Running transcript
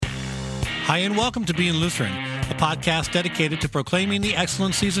Hi, and welcome to Being Lutheran, a podcast dedicated to proclaiming the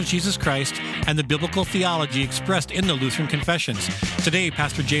excellencies of Jesus Christ and the biblical theology expressed in the Lutheran Confessions. Today,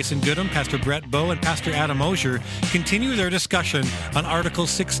 Pastor Jason Goodham, Pastor Brett Bowe, and Pastor Adam Osier continue their discussion on Article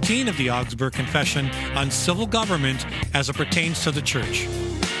 16 of the Augsburg Confession on civil government as it pertains to the Church.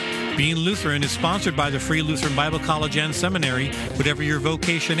 Being Lutheran is sponsored by the Free Lutheran Bible College and Seminary. Whatever your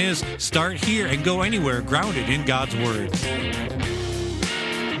vocation is, start here and go anywhere grounded in God's Word.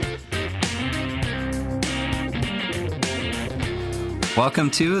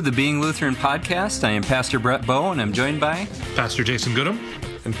 Welcome to the Being Lutheran podcast. I am Pastor Brett Bowe, and I'm joined by Pastor Jason Goodham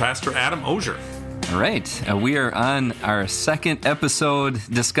and Pastor Adam Osier. All right, we are on our second episode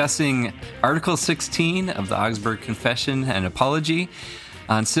discussing Article 16 of the Augsburg Confession and Apology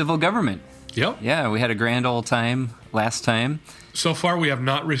on civil government. Yep. Yeah, we had a grand old time last time. So far, we have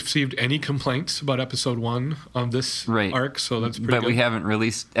not received any complaints about episode 1 of this arc, so that's pretty good. But we haven't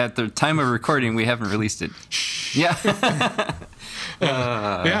released, at the time of recording, we haven't released it. Yeah.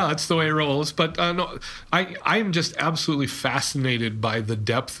 Yeah, that's the way it rolls. But no, I am just absolutely fascinated by the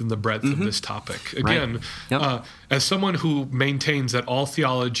depth and the breadth of this topic. Again, as someone who maintains that all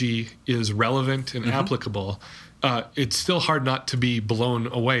theology is relevant and applicable, it's still hard not to be blown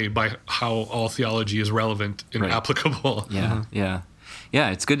away by how all theology is relevant and applicable. Yeah, yeah,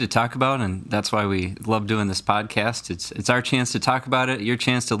 it's good to talk about, and that's why we love doing this podcast. It's our chance to talk about it, your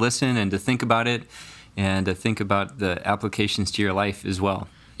chance to listen and to think about it, and to think about the applications to your life as well.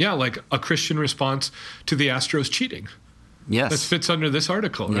 Yeah, like a Christian response to the Astros cheating. Yes. That fits under this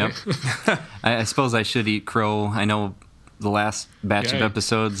article, right? Yep. I suppose I should eat crow. I know the last batch of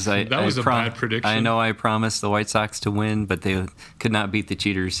episodes, that was a bad prediction. I know I promised the White Sox to win, but they could not beat the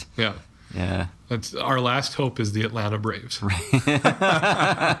cheaters. Yeah. Yeah. That's our last hope is the Atlanta Braves. Right.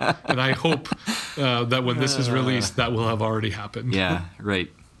 And I hope that when this is released, that will have already happened. Yeah,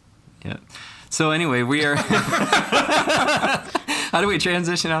 right. Yeah. So anyway, we are... How do we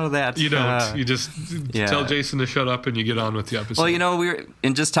transition out of that? You don't. You just tell Jason to shut up and you get on with the episode. Well, we're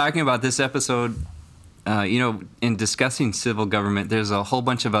in just talking about this episode, in discussing civil government, there's a whole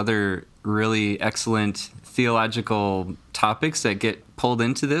bunch of other really excellent theological topics that get pulled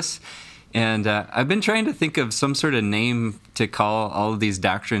into this. And I've been trying to think of some sort of name to call all of these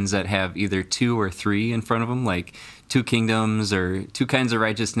doctrines that have either 2 or 3 in front of them, like 2 kingdoms or 2 kinds of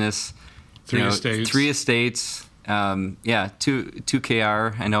righteousness. 3 estates. 3 estates.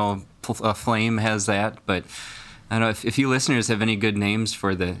 2KR. I know Flame has that, but I don't know if you listeners have any good names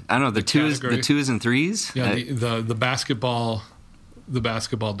for the twos and threes. Yeah, the basketball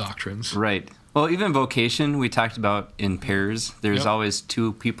doctrines. Right. Well, even vocation we talked about in pairs. There's always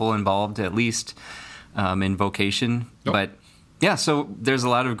 2 people involved at least in vocation. Yep. But yeah, so there's a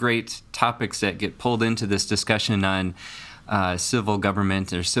lot of great topics that get pulled into this discussion on civil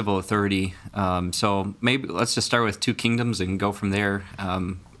government or civil authority. So maybe let's just start with 2 kingdoms and go from there.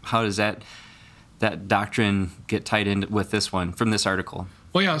 How does that doctrine get tied in with this one from this article?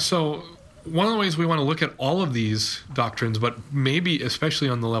 Well, yeah, so one of the ways we want to look at all of these doctrines, but maybe especially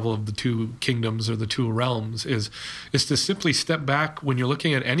on the level of the 2 kingdoms or the 2 realms, is to simply step back when you're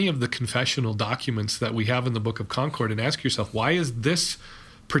looking at any of the confessional documents that we have in the Book of Concord and ask yourself, why is this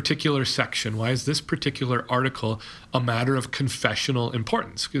particular section, why is this particular article a matter of confessional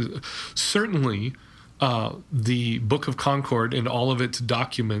importance? Because certainly the Book of Concord and all of its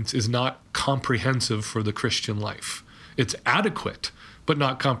documents is not comprehensive for the Christian life. It's adequate, but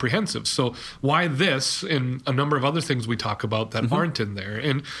not comprehensive. So why this and a number of other things we talk about that aren't in there?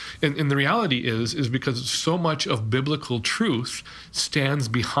 And the reality is because so much of biblical truth stands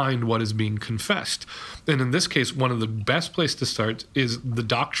behind what is being confessed. And in this case, one of the best place to start is the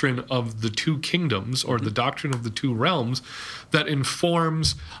doctrine of the 2 kingdoms or the doctrine of the 2 realms that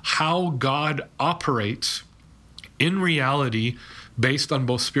informs how God operates in reality based on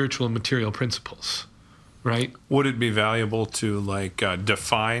both spiritual and material principles. Right? Would it be valuable to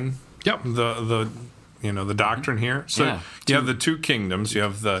define the doctrine here? So you have the 2 kingdoms. You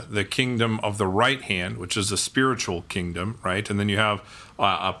have the kingdom of the right hand, which is a spiritual kingdom, right? And then you have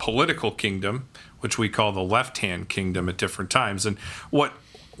a political kingdom, which we call the left hand kingdom at different times. And what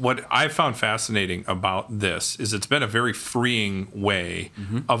I found fascinating about this is it's been a very freeing way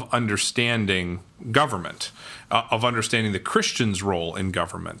of understanding government, of understanding the Christian's role in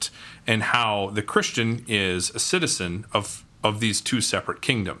government, and how the Christian is a citizen of these 2 separate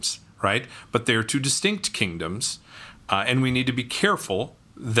kingdoms, right? But they're 2 distinct kingdoms, and we need to be careful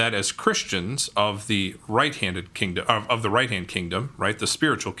that as Christians of the right-handed kingdom, of the right-hand kingdom, right, the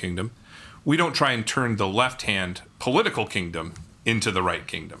spiritual kingdom, we don't try and turn the left-hand political kingdom into the right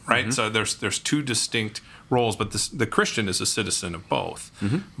kingdom, right? So there's two distinct roles, but the Christian is a citizen of both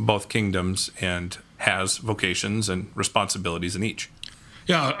kingdoms, and has vocations and responsibilities in each.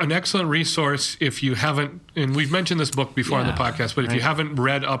 Yeah, an excellent resource if you haven't, and we've mentioned this book before on the podcast, but if you haven't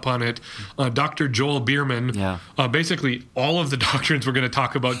read up on it, Dr. Joel Bierman, basically all of the doctrines we're going to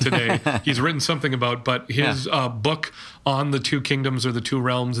talk about today, he's written something about, but his book on the two kingdoms or the two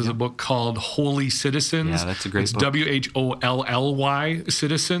realms is a book called Holy Citizens. Yeah, that's a great book. WHOLLY,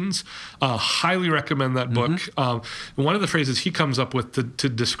 Citizens. Highly recommend that book. One of the phrases he comes up with to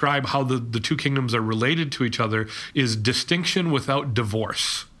describe how the two kingdoms are related to each other is distinction without divorce.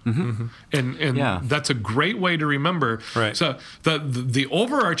 And that's a great way to remember. Right. So the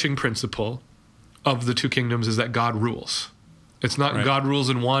overarching principle of the two kingdoms is that God rules. It's not God rules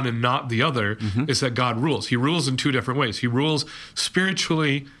in one and not the other. It's that God rules. He rules in two different ways. He rules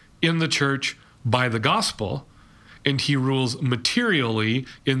spiritually in the church by the gospel, and he rules materially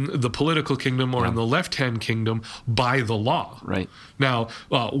in the political kingdom or in the left-hand kingdom by the law. Right. Now,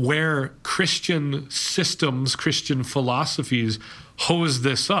 where Christian systems, Christian philosophies hose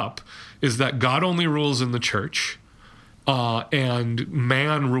this up is that God only rules in the church and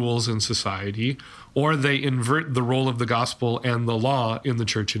man rules in society, or they invert the role of the gospel and the law in the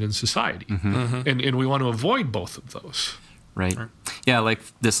church and in society. And we want to avoid both of those. Right. Yeah, like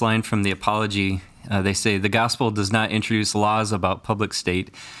this line from the Apology, they say, the gospel does not introduce laws about public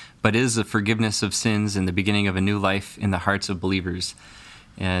state, but is the forgiveness of sins and the beginning of a new life in the hearts of believers.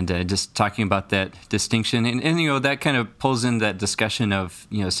 And just talking about that distinction, and that kind of pulls in that discussion of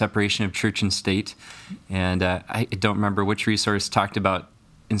separation of church and state. And I don't remember which resource talked about,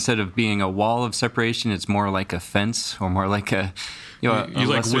 instead of being a wall of separation, it's more like a fence, or more like a you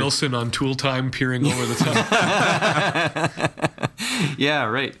like Wilson on Tool Time peering over the top. Yeah,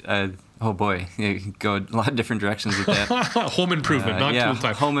 right. Oh boy, go a lot of different directions with that. Home Improvement, not Tool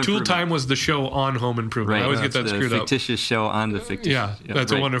Time. Tool Time was the show on Home Improvement. Right. I always get that screwed up. Fictitious show on the fictitious. Yeah,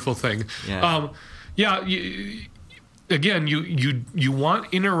 that's a wonderful thing. Yeah. Again, you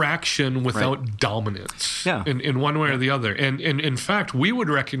want interaction without dominance in one way or the other. And in fact, we would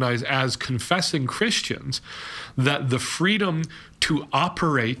recognize as confessing Christians that the freedom to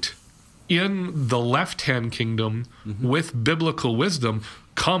operate in the left-hand kingdom with biblical wisdom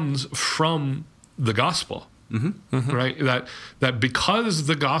comes from the gospel. Right? That because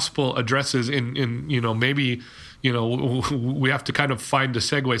the gospel addresses in maybe we have to kind of find a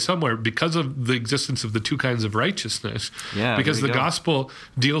segue somewhere because of the existence of the two kinds of righteousness. Because the gospel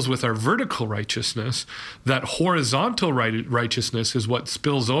deals with our vertical righteousness, that horizontal righteousness is what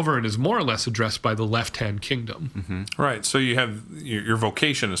spills over and is more or less addressed by the left-hand kingdom. Right. So you have your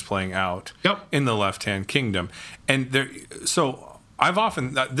vocation is playing out in the left-hand kingdom, and this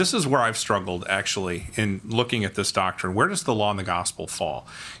is where I've struggled actually in looking at this doctrine. Where does the law and the gospel fall?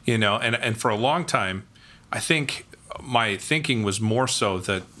 And for a long time, I think my thinking was more so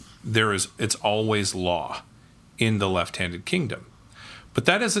that it's always law in the left-handed kingdom. But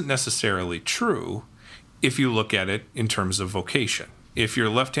that isn't necessarily true if you look at it in terms of vocation. If your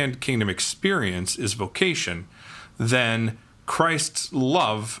left-handed kingdom experience is vocation, then Christ's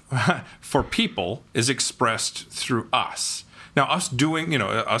love for people is expressed through us. Now, us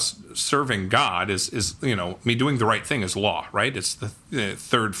serving God is me doing the right thing is law, right? It's the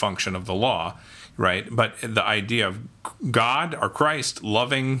third function of the law, right? But the idea of God or Christ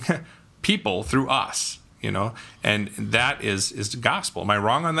loving people through us, and that is the gospel. Am I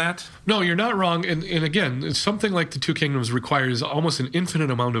wrong on that? No, you're not wrong. And again, something like the two kingdoms requires almost an infinite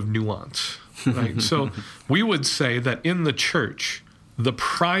amount of nuance, right? So we would say that in the church, the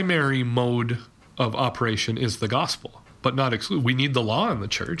primary mode of operation is the gospel, but not exclude. We need the law in the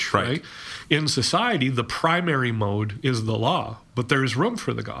church, right? In society, the primary mode is the law, but there's room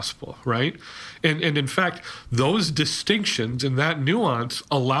for the gospel, right? And in fact, those distinctions and that nuance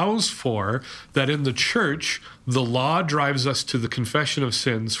allows for that in the church, the law drives us to the confession of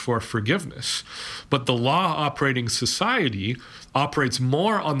sins for forgiveness. But the law operating society operates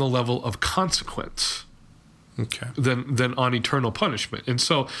more on the level of consequence. Than on eternal punishment. And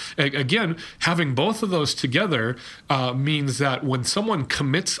so, again, having both of those together means that when someone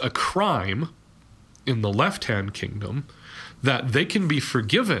commits a crime in the left-hand kingdom, that they can be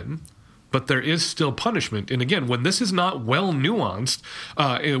forgiven, but there is still punishment. And again, when this is not well nuanced,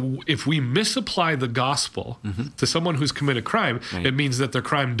 if we misapply the gospel to someone who's committed a crime, it means that their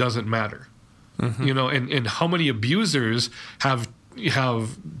crime doesn't matter. And how many abusers have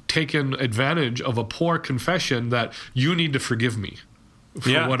taken advantage of a poor confession that you need to forgive me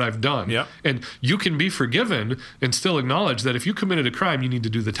for what I've done. And you can be forgiven and still acknowledge that if you committed a crime, you need to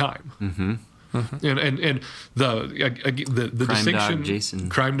do the time. Mm-hmm. And the crime distinction, dog Jason,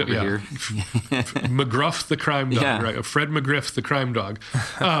 crime dog, yeah, McGruff the crime dog, yeah. right? Fred McGriff the crime dog.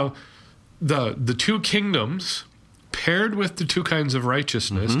 The two kingdoms, paired with the two kinds of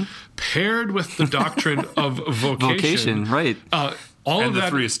righteousness, paired with the doctrine of vocation, right? All and of the that,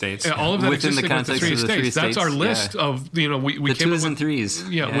 three estates. All of that Within the existing with the context three of the three estates. That's our list of, we the came twos up and with, threes.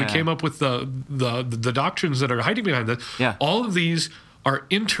 we came up with the doctrines that are hiding behind that. Yeah. All of these are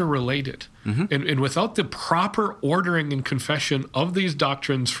interrelated. And without the proper ordering and confession of these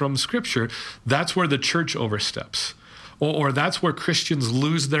doctrines from Scripture, that's where the church oversteps. Or that's where Christians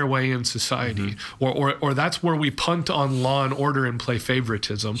lose their way in society, or that's where we punt on law and order and play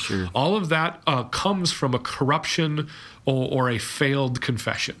favoritism. Sure. All of that comes from a corruption or a failed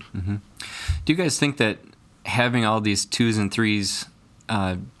confession. Do you guys think that having all these twos and threes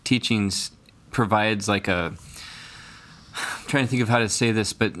teachings provides like I'm trying to think of how to say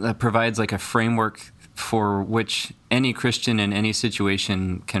this, but provides like a framework for which any Christian in any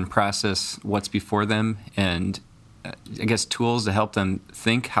situation can process what's before them, and I guess tools to help them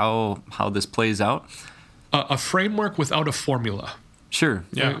think how this plays out? A framework without a formula. Sure.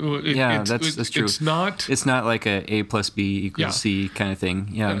 Yeah. That's true. It's not like A plus B equals C kind of thing.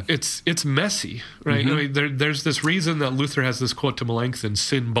 Yeah. It's messy, right? I mean, there's this reason that Luther has this quote to Melanchthon: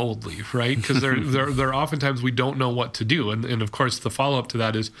 "Sin boldly," right? Because there oftentimes we don't know what to do, and of course the follow up to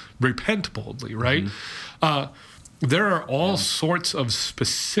that is repent boldly, right? There are all sorts of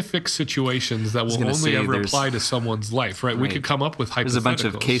specific situations that will only ever apply to someone's life, right? We could come up with hypotheticals. There's a bunch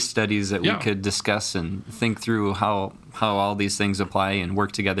of case studies that we could discuss and think through how all these things apply and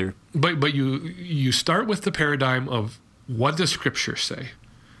work together. But you start with the paradigm of what does Scripture say?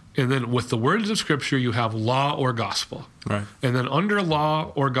 And then with the words of Scripture, you have law or gospel. Right. And then under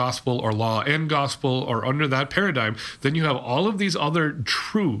law or gospel, or law and gospel, or under that paradigm, then you have all of these other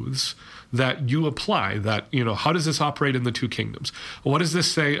truths that you apply, that, how does this operate in the two kingdoms? What does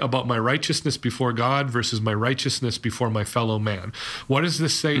this say about my righteousness before God versus my righteousness before my fellow man? What does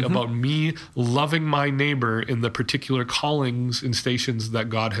this say about me loving my neighbor in the particular callings and stations that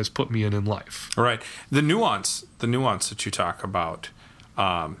God has put me in life? All right. The nuance that you talk about,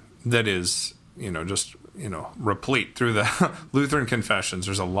 that is, replete through the Lutheran confessions.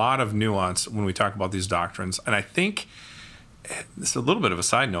 There's a lot of nuance when we talk about these doctrines. And I think, it's a little bit of a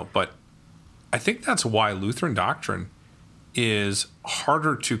side note, but I think that's why Lutheran doctrine is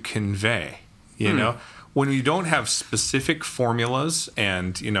harder to convey. You know, when you don't have specific formulas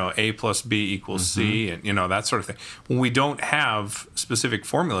and, A plus B equals C and, that sort of thing. When we don't have specific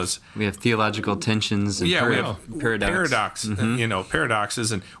formulas. We have theological tensions and we have paradoxes.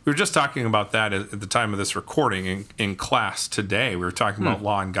 Paradoxes. And we were just talking about that at the time of this recording in class today. We were talking about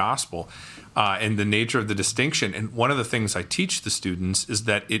law and gospel and the nature of the distinction. And one of the things I teach the students is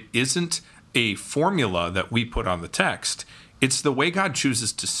that it isn't a formula that we put on the text. It's the way God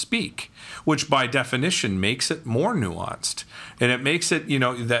chooses to speak, which by definition makes it more nuanced. And it makes it,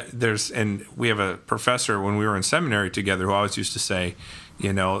 and we have a professor when we were in seminary together who always used to say,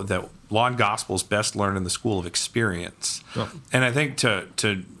 that law and gospel is best learned in the school of experience. Oh. And I think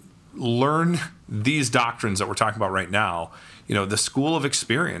to learn these doctrines that we're talking about right now, the school of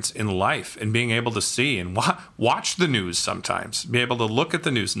experience in life and being able to see and watch the news sometimes, be able to look at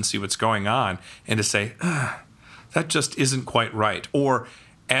the news and see what's going on and to say, that just isn't quite right. Or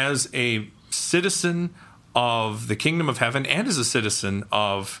as a citizen of the kingdom of heaven and as a citizen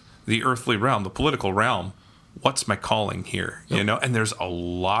of the earthly realm, the political realm, what's my calling here? Yep. And there's a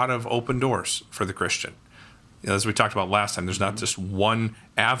lot of open doors for the Christian. As we talked about last time, there's not just one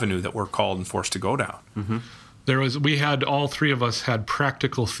avenue that we're called and forced to go down. All three of us had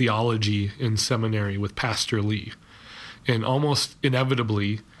practical theology in seminary with Pastor Lee. And almost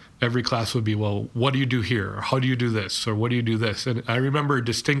inevitably, every class would be, well, what do you do here? Or how do you do this? Or what do you do this? And I remember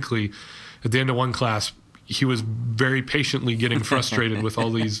distinctly at the end of one class, he was very patiently getting frustrated with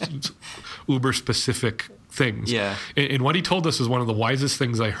all these uber-specific things. Yeah. And what he told us is one of the wisest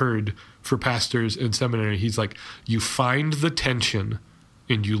things I heard for pastors in seminary. He's like, you find the tension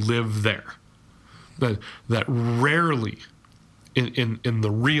and you live there. That rarely in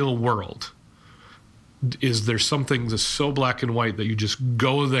the real world is there something that's so black and white that you just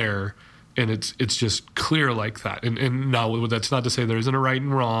go there and it's just clear like that. And now that's not to say there isn't a right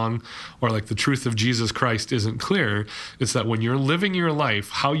and wrong or like the truth of Jesus Christ isn't clear. It's that when you're living your life,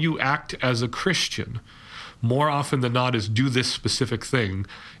 how you act as a Christian, more often than not is do this specific thing.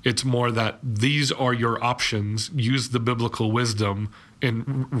 It's more that these are your options, use the biblical wisdom,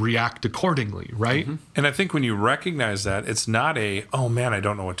 react accordingly, right? Mm-hmm. And I think when you recognize that, it's not oh man, I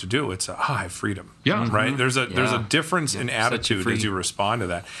don't know what to do. It's I have freedom. Yeah. Right? Mm-hmm. There's a difference in attitude as you respond to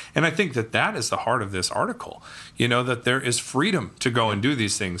that. And I think that is the heart of this article, that there is freedom to go and do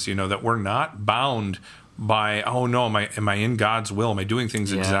these things, that we're not bound by, oh no, am I in God's will? Am I doing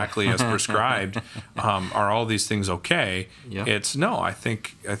things exactly as prescribed? Are all these things okay? Yep. It's no, I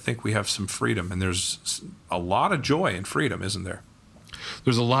think we have some freedom, and there's a lot of joy in freedom, isn't there?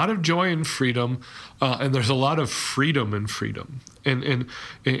 There's a lot of joy in freedom, and there's a lot of freedom in freedom. And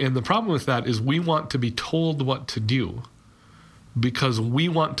the problem with that is we want to be told what to do because we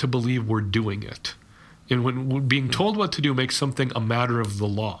want to believe we're doing it. And when being told what to do makes something a matter of the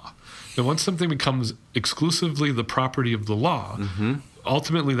law. And once something becomes exclusively the property of the law,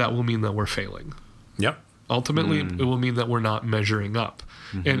 ultimately that will mean that we're failing. Yep. Ultimately, it will mean that we're not measuring up.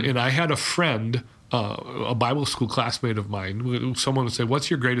 And I had a friend, a Bible school classmate of mine, someone would say, "What's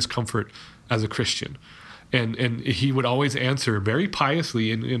your greatest comfort as a Christian?" And he would always answer very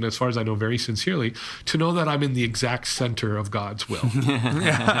piously, and as far as I know, very sincerely, to know that I'm in the exact center of God's will.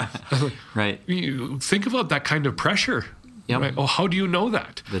 Right. Think about that kind of pressure. Yep. Right? Oh, how do you know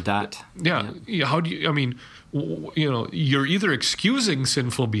that? The dot. Yeah. How do you, you're either excusing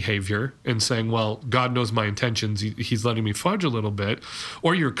sinful behavior and saying, well, God knows my intentions, he's letting me fudge a little bit,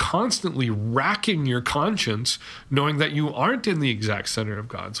 or you're constantly racking your conscience knowing that you aren't in the exact center of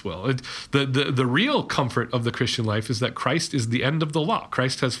God's will. The real comfort of the Christian life is that Christ is the end of the law.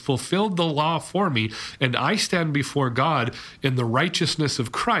 Christ has fulfilled the law for me, and I stand before God in the righteousness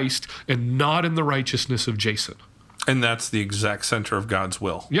of Christ and not in the righteousness of Jason. And that's the exact center of God's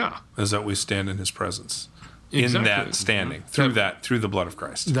will. Yeah. Is that we stand in his presence. Exactly. In that standing, through the blood of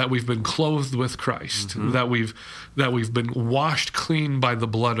Christ. That we've been clothed with Christ, that we've been washed clean by the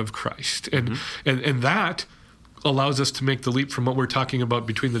blood of Christ. And that allows us to make the leap from what we're talking about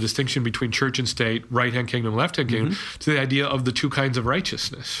between the distinction between church and state, right-hand kingdom, left-hand kingdom, to the idea of the two kinds of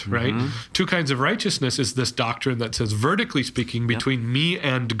righteousness, right? Two kinds of righteousness is this doctrine that says, vertically speaking, between me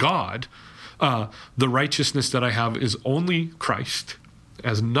and God, the righteousness that I have is only Christ,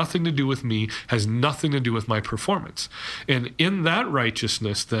 has nothing to do with me, has nothing to do with my performance. And in that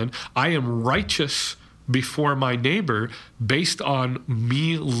righteousness, then, I am righteous before my neighbor based on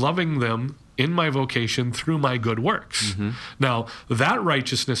me loving them in my vocation through my good works. Now, that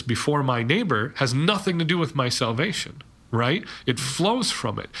righteousness before my neighbor has nothing to do with my salvation, right? It flows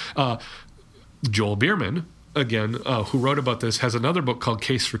from it. Joel Bierman, again, who wrote about this, has another book called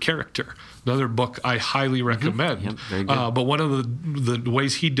Case for Character, another book I highly recommend. Yep, very good. But one of the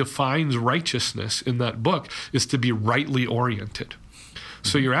ways he defines righteousness in that book is to be rightly oriented.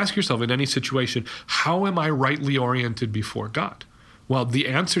 So you ask yourself in any situation, how am I rightly oriented before God? Well, the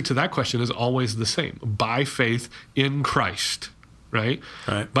answer to that question is always the same: by faith in Christ, right?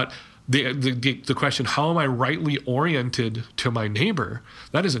 But the question, how am I rightly oriented to my neighbor,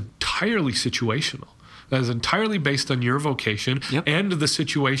 that is entirely situational. That is entirely based on your vocation and the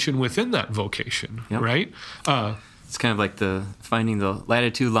situation within that vocation, right? It's kind of like finding the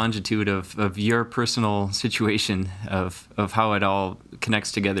latitude, longitude of your personal situation of how it all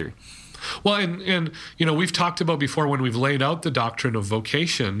connects together. Well, and we've talked about before when we've laid out the doctrine of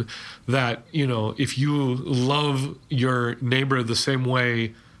vocation that, if you love your neighbor the same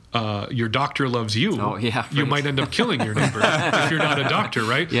way your doctor loves you, you might end up killing your neighbor if you're not a doctor,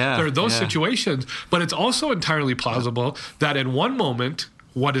 right? Yeah, there are those situations, but it's also entirely plausible that in one moment,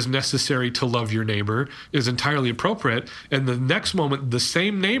 what is necessary to love your neighbor is entirely appropriate, and the next moment, the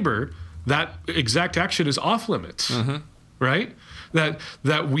same neighbor, that exact action is off limits, right?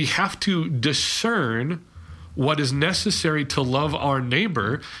 That we have to discern what is necessary to love our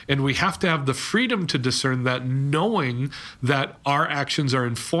neighbor, and we have to have the freedom to discern that, knowing that our actions are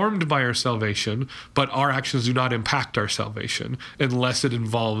informed by our salvation, but our actions do not impact our salvation unless it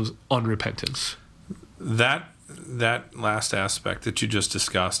involves unrepentance. That last aspect that you just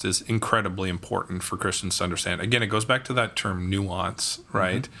discussed is incredibly important for Christians to understand. Again, it goes back to that term nuance,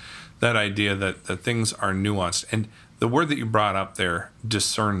 right? That idea that things are nuanced. And the word that you brought up there,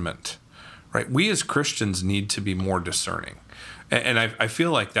 discernment, right? We as Christians need to be more discerning. And I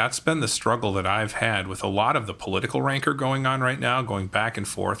feel like that's been the struggle that I've had with a lot of the political rancor going on right now, going back and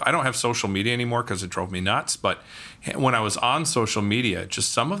forth. I don't have social media anymore because it drove me nuts. But when I was on social media,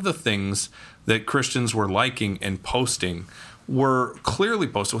 just some of the things that Christians were liking and posting were clearly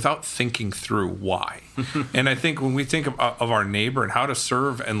posted without thinking through why. And I think when we think of our neighbor and how to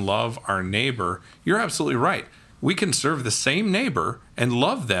serve and love our neighbor, you're absolutely right. We can serve the same neighbor and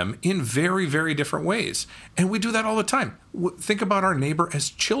love them in very, very different ways. And we do that all the time. Think about our neighbor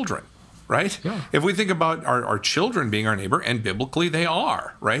as children, right? Yeah. If we think about our children being our neighbor, and biblically they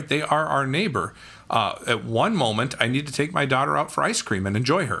are, right? They are our neighbor. At one moment, I need to take my daughter out for ice cream and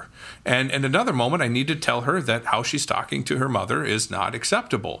enjoy her. And another moment, I need to tell her that how she's talking to her mother is not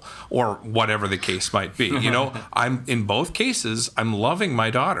acceptable, or whatever the case might be. I'm in both cases, I'm loving my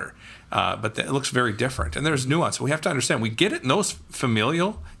daughter. But it looks very different. And there's nuance. We have to understand, we get it in those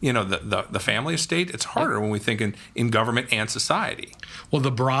familial, the family estate. It's harder when we think in government and society. Well,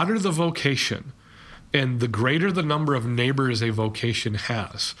 the broader the vocation and the greater the number of neighbors a vocation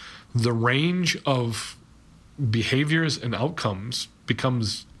has, the range of behaviors and outcomes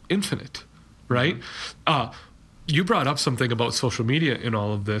becomes infinite, right? Mm-hmm. You brought up something about social media in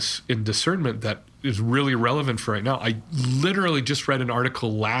all of this, in discernment, that is really relevant for right now. I literally just read an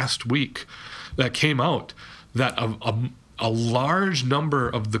article last week that came out that a large number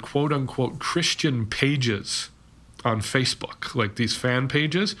of the quote-unquote Christian pages on Facebook, like these fan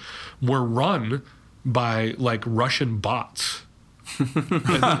pages, were run by like Russian bots.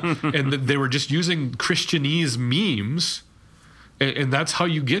 and they were just using Christianese memes, and that's how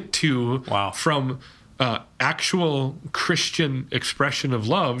you get to from actual Christian expression of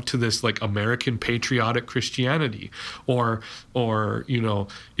love to this like American patriotic Christianity, or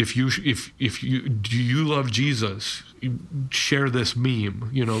if you do you love Jesus, share this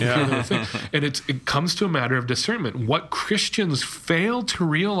meme, kind of thing. And it comes to a matter of discernment. What Christians fail to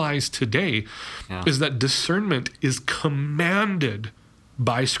realize today is that discernment is commanded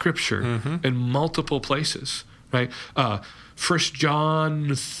by Scripture in multiple places, right? 1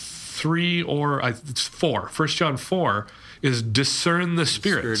 John 3 or it's 4. 1 John 4 is discern the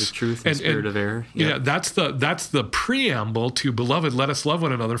spirits. Spirit of truth and spirit of error. Yeah, that's the preamble to beloved, let us love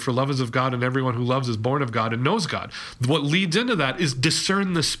one another, for love is of God, and everyone who loves is born of God and knows God. What leads into that is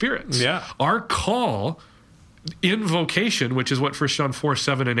discern the spirits. Yeah. Our call in vocation, which is what 1 John 4,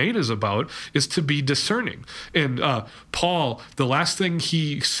 7, and 8 is about, is to be discerning. And Paul, the last thing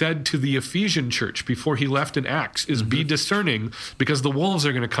he said to the Ephesian church before he left in Acts is be discerning, because the wolves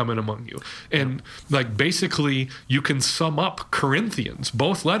are going to come in among you. And like basically you can sum up Corinthians,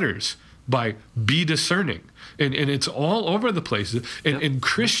 both letters, by be discerning. And it's all over the place. And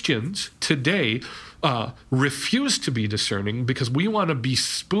Christians today refuse to be discerning because we want to be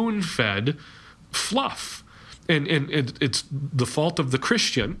spoon-fed fluff. And it's the fault of the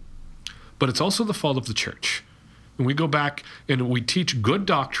Christian, but it's also the fault of the church. And we go back and we teach good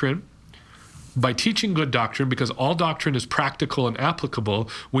doctrine. By teaching good doctrine, because all doctrine is practical and applicable,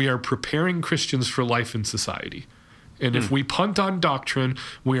 we are preparing Christians for life in society. And if we punt on doctrine,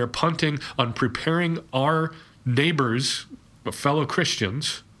 we are punting on preparing our neighbors, fellow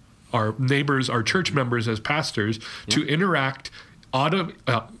Christians, our neighbors, our church members as pastors, to interact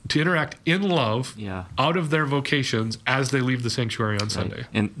in love out of their vocations as they leave the sanctuary on Sunday.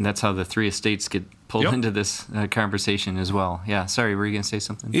 And that's how the three estates get pulled into this conversation as well. Yeah, sorry, were you going to say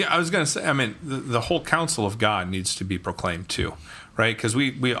something? Yeah, I was going to say, the whole counsel of God needs to be proclaimed too, right? Because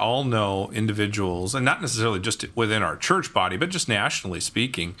we all know individuals, and not necessarily just within our church body, but just nationally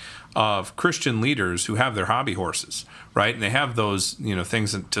speaking, of Christian leaders who have their hobby horses, right? And they have those,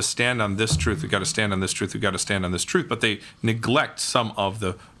 things to stand on this truth. We've got to stand on this truth. We've got to stand on this truth. But they neglect some of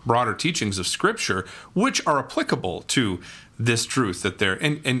the broader teachings of Scripture, which are applicable to this truth that they're,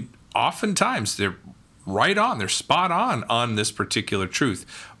 and oftentimes they're right on, they're spot on this particular truth.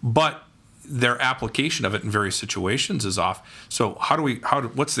 But their application of it in various situations is off. So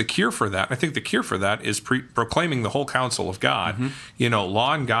what's the cure for that? I think the cure for that is proclaiming the whole counsel of God,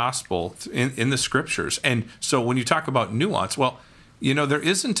 law and gospel in the Scriptures. And so when you talk about nuance, well, there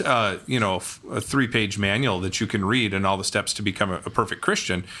isn't a 3-page manual that you can read and all the steps to become a perfect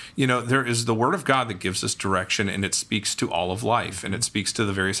Christian. There is the Word of God that gives us direction, and it speaks to all of life, and it speaks to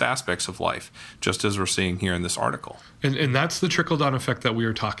the various aspects of life, just as we're seeing here in this article. And that's the trickle-down effect that we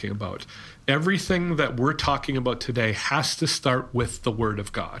were talking about. Everything that we're talking about today has to start with the Word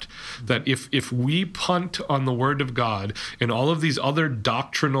of God. That if we punt on the Word of God and all of these other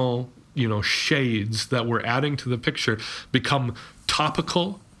doctrinal shades that we're adding to the picture become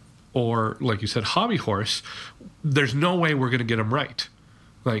topical or, like you said, hobby horse, there's no way we're going to get them right.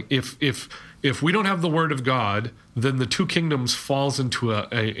 Like if we don't have the Word of God, then the two kingdoms falls into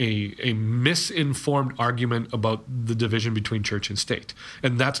a misinformed argument about the division between church and state.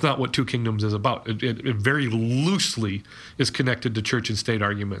 And that's not what two kingdoms is about. It very loosely is connected to church and state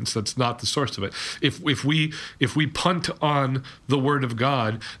arguments. That's not the source of it. If we punt on the Word of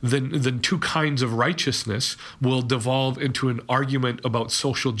God, then two kinds of righteousness will devolve into an argument about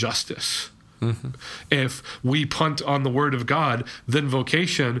social justice. Mm-hmm. If we punt on the Word of God, then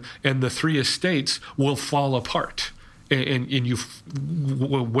vocation and the three estates will fall apart. and you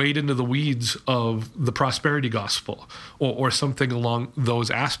wade into the weeds of the prosperity gospel or something along those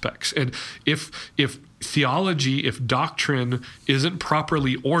aspects. And if theology, if doctrine isn't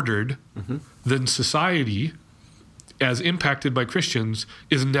properly ordered, then society, as impacted by Christians,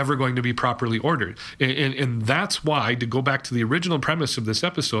 is never going to be properly ordered. And that's why, to go back to the original premise of this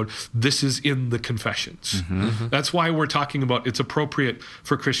episode, this is in the Confessions. That's why we're talking about it's appropriate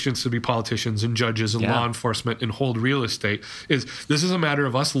for Christians to be politicians and judges and law enforcement and hold real estate. This is a matter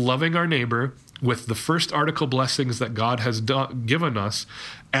of us loving our neighbor with the first article blessings that God has given us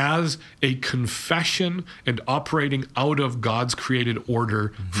as a confession and operating out of God's created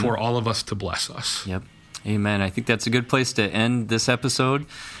order for all of us to bless us. Yep. Amen. I think that's a good place to end this episode.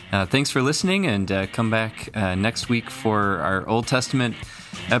 Thanks for listening, and come back next week for our Old Testament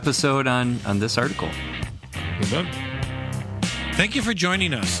episode on this article. Amen. Thank you for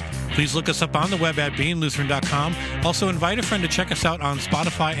joining us. Please look us up on the web at beinglutheran.com. Also, invite a friend to check us out on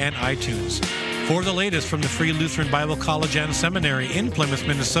Spotify and iTunes. For the latest from the Free Lutheran Bible College and Seminary in Plymouth,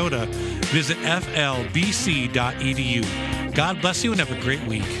 Minnesota, visit flbc.edu. God bless you and have a great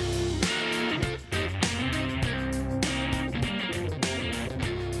week.